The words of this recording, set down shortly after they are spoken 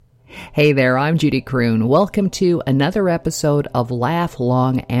Hey there, I'm Judy Croon. Welcome to another episode of Laugh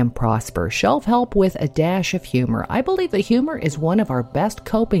Long and Prosper, shelf help with a dash of humor. I believe that humor is one of our best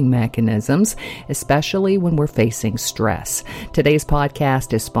coping mechanisms, especially when we're facing stress. Today's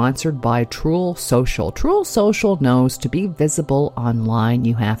podcast is sponsored by Truel Social. Truel Social knows to be visible online,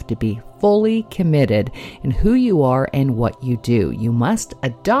 you have to be fully committed in who you are and what you do. You must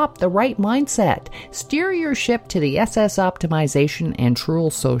adopt the right mindset. Steer your ship to the SS Optimization and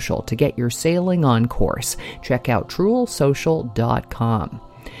Truel Social to get your sailing on course. Check out truelsocial.com.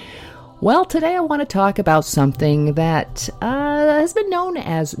 Well, today I want to talk about something that has been known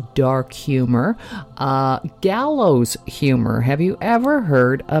as dark humor, gallows humor. Have you ever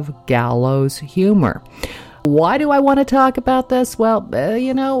heard of gallows humor? Why do I want to talk about this? Well,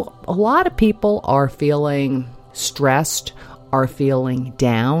 a lot of people are feeling stressed, are feeling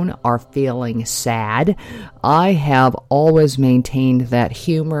down, are feeling sad. I have always maintained that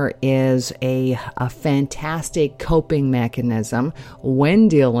humor is a fantastic coping mechanism when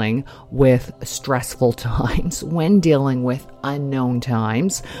dealing with stressful times, when dealing with unknown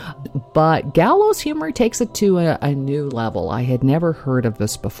times. But gallows humor takes it to a new level. I had never heard of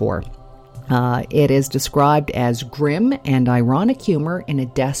this before. It is described as grim and ironic humor in a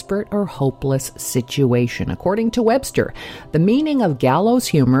desperate or hopeless situation. According to Webster, the meaning of gallows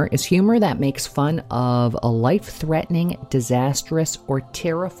humor is humor that makes fun of a life-threatening, disastrous, or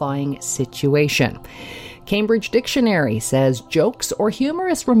terrifying situation. Cambridge Dictionary says jokes or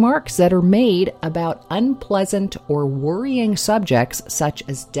humorous remarks that are made about unpleasant or worrying subjects such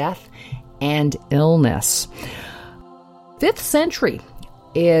as death and illness. 5th century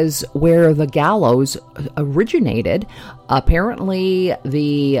is where the gallows originated. Apparently,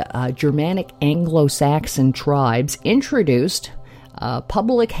 the Germanic Anglo-Saxon tribes introduced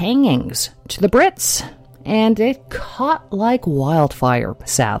public hangings to the Brits, and it caught like wildfire,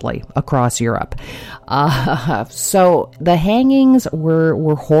 sadly, across Europe. So the hangings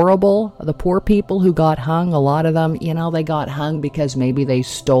were horrible. The poor people who got hung, a lot of them, they got hung because maybe they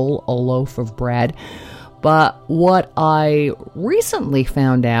stole a loaf of bread. But what I recently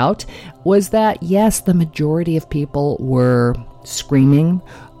found out was that, yes, the majority of people were screaming,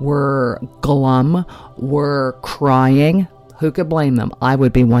 were glum, were crying. Who could blame them? I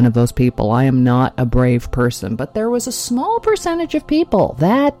would be one of those people. I am not a brave person. But there was a small percentage of people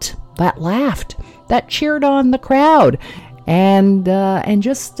that laughed, that cheered on the crowd, and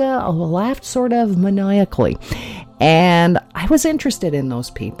just laughed sort of maniacally. And I was interested in those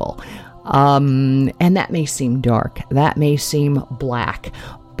people. And that may seem dark, that may seem black,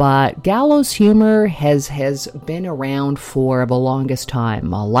 but gallows humor has been around for the longest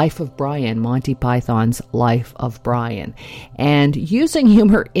time. Life of Brian, Monty Python's Life of Brian, and using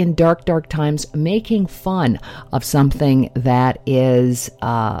humor in dark times, making fun of something that is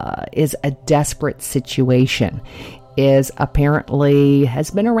a desperate situation, has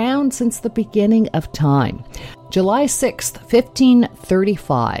been around since the beginning of time. July 6th,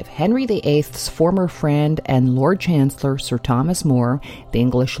 1535, Henry VIII's former friend and Lord Chancellor Sir Thomas More, the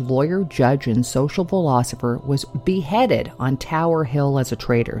English lawyer, judge, and social philosopher, was beheaded on Tower Hill as a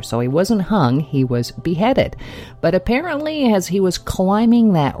traitor. So he wasn't hung, he was beheaded. But apparently, as he was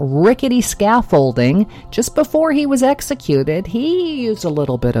climbing that rickety scaffolding, just before he was executed, he used a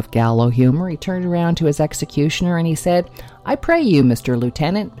little bit of gallows humor. He turned around to his executioner and he said, "I pray you, Mr.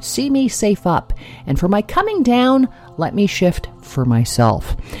 Lieutenant, see me safe up, and for my coming down, let me shift for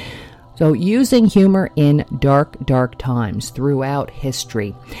myself." So using humor in dark times throughout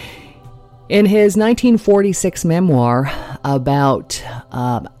history. In his 1946 memoir about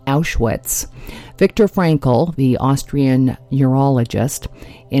Auschwitz, Viktor Frankl, the Austrian neurologist,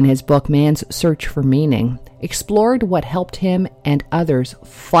 in his book Man's Search for Meaning, explored what helped him and others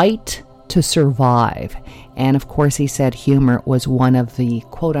fight to survive. And of course, he said humor was one of the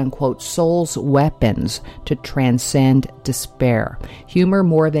quote-unquote soul's weapons to transcend despair. Humor,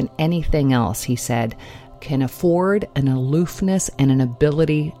 more than anything else, he said, can afford an aloofness and an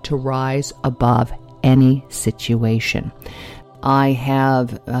ability to rise above any situation. I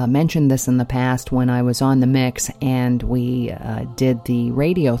have mentioned this in the past when I was on the Mix and we did the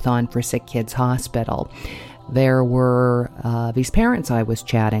radiothon for Sick Kids Hospital. There were these parents I was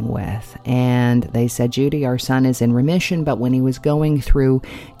chatting with, and they said, "Judy, our son is in remission, but when he was going through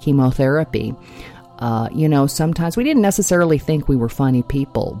chemotherapy, sometimes we didn't necessarily think we were funny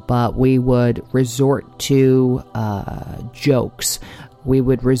people, but we would resort to jokes. We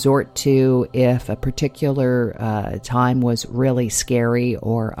would resort to, if a particular time was really scary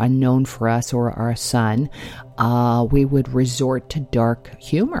or unknown for us or our son, we would resort to dark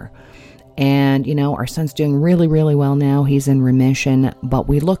humor." And, our son's doing really, really well now. He's in remission, but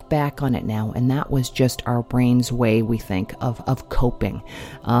we look back on it now, and that was just our brain's way, we think, of coping.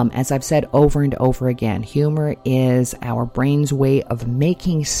 As I've said over and over again, humor is our brain's way of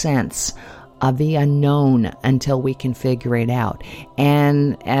making sense of the unknown until we can figure it out.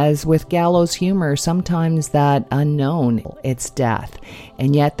 And as with gallows humor, sometimes that unknown, it's death.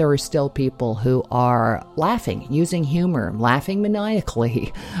 And yet there are still people who are laughing, using humor, laughing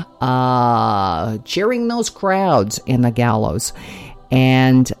maniacally, cheering those crowds in the gallows.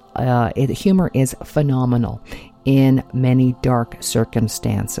 And humor is phenomenal in many dark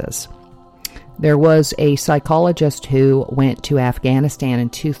circumstances. There was a psychologist who went to Afghanistan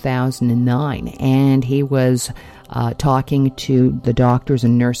in 2009, and he was talking to the doctors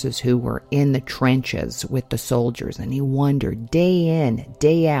and nurses who were in the trenches with the soldiers, and he wondered, day in,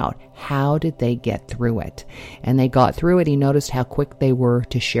 day out, how did they get through it? And they got through it. He noticed how quick they were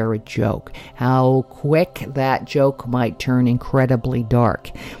to share a joke, how quick that joke might turn incredibly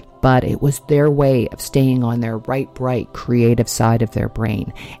dark. But it was their way of staying on their right, bright, creative side of their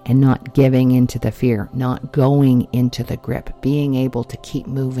brain and not giving into the fear, not going into the grip, being able to keep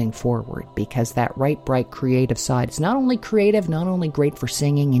moving forward, because that right, bright, creative side is not only creative, not only great for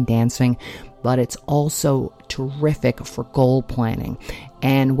singing and dancing, but it's also terrific for goal planning.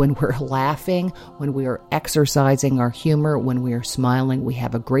 And when we're laughing, when we are exercising our humor, when we are smiling, we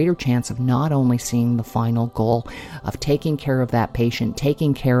have a greater chance of not only seeing the final goal, of taking care of that patient,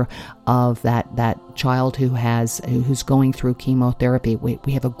 taking care of that child who's going through chemotherapy.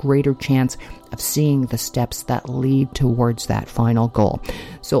 We have a greater chance of seeing the steps that lead towards that final goal.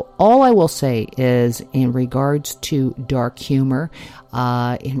 So all I will say is, in regards to dark humor,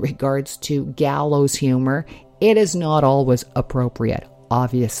 in regards to gallows humor, it is not always appropriate.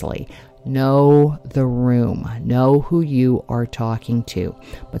 Obviously, know the room, know who you are talking to.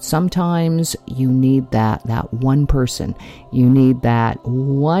 But sometimes you need that one person, you need that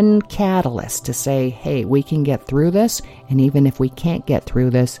one catalyst to say, hey, we can get through this. And even if we can't get through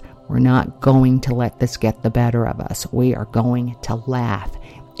this, we're not going to let this get the better of us. We are going to laugh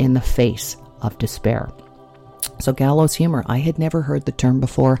in the face of despair. So gallows humor, I had never heard the term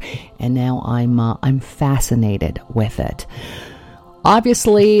before, and now I'm fascinated with it.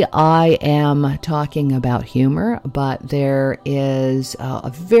 Obviously, I am talking about humor, but there is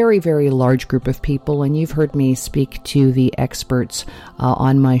a very, very large group of people, and you've heard me speak to the experts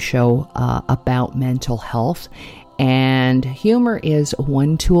on my show about mental health. And humor is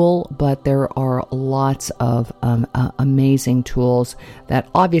one tool, but there are lots of amazing tools that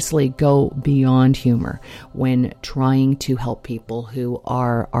obviously go beyond humor when trying to help people who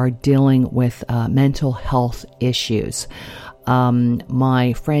are dealing with mental health issues.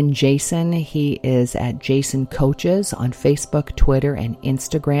 My friend Jason, he is at Jason Coaches on Facebook, Twitter, and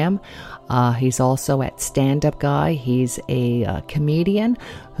Instagram. He's also at Stand Up Guy. He's a comedian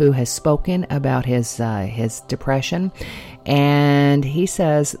who has spoken about his depression. And he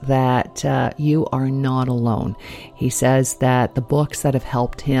says that you are not alone. He says that the books that have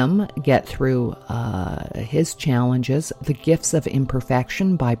helped him get through his challenges, The Gifts of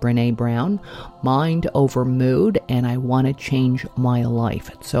Imperfection by Brené Brown, Mind Over Mood, and I Want to Change My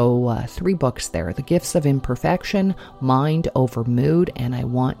Life. So 3 books there, The Gifts of Imperfection, Mind Over Mood, and I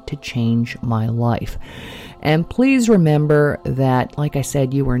Want to Change My Life. And please remember that, like I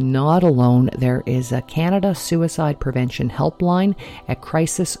said, you are not alone. There is a Canada Suicide Prevention Helpline at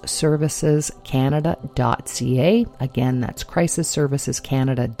crisisservicescanada.ca. Again, that's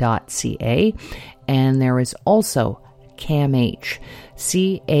crisisservicescanada.ca. And there is also CAMH,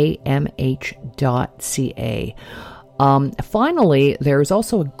 CAMH.ca. Finally, there's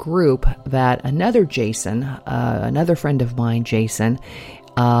also a group that another Jason, another friend of mine, Jason,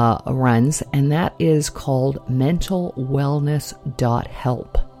 runs, and that is called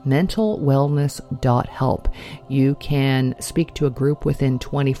mentalwellness.help. mentalwellness.help. You can speak to a group within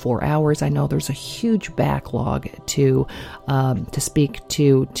 24 hours. I know there's a huge backlog to speak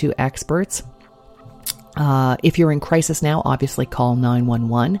to experts. If you're in crisis now, obviously call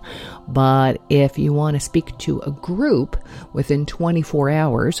 911. But if you want to speak to a group within 24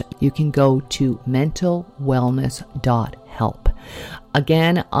 hours, you can go to mentalwellness.help.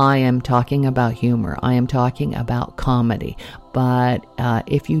 Again, I am talking about humor. I am talking about comedy. But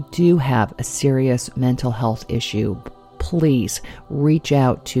if you do have a serious mental health issue, please reach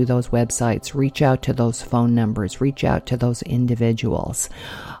out to those websites, reach out to those phone numbers, reach out to those individuals.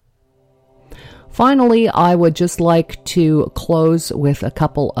 Finally, I would just like to close with a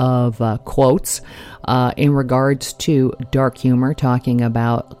couple of quotes in regards to dark humor, talking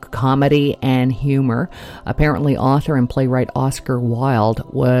about comedy and humor. Apparently, author and playwright Oscar Wilde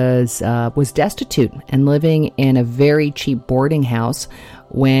was destitute and living in a very cheap boarding house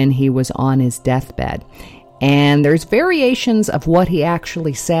when he was on his deathbed. And there's variations of what he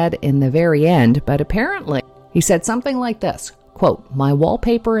actually said in the very end, but apparently he said something like this. Quote, "My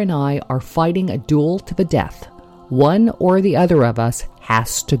wallpaper and I are fighting a duel to the death. One or the other of us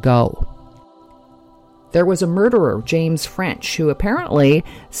has to go." There was a murderer, James French, who apparently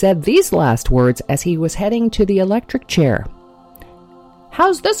said these last words as he was heading to the electric chair.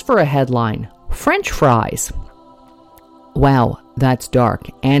 "How's this for a headline? French fries." Wow, that's dark.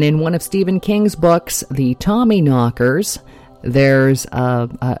 And in one of Stephen King's books, The Tommyknockers, there's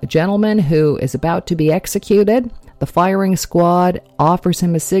a gentleman who is about to be executed. The firing squad offers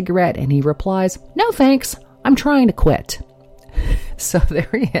him a cigarette and he replies, "No thanks, I'm trying to quit." So there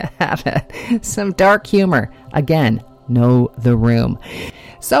you have it. Some dark humor. Again, know the room.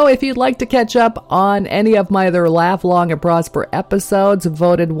 So if you'd like to catch up on any of my other Laugh Long and Prosper episodes,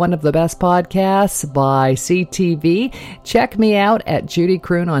 voted one of the best podcasts by CTV, check me out at Judy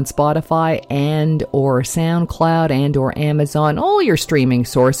Croon on Spotify and or SoundCloud and or Amazon, all your streaming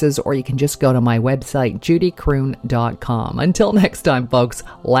sources, or you can just go to my website, judycroon.com. Until next time, folks,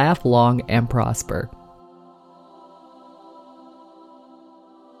 laugh long and prosper.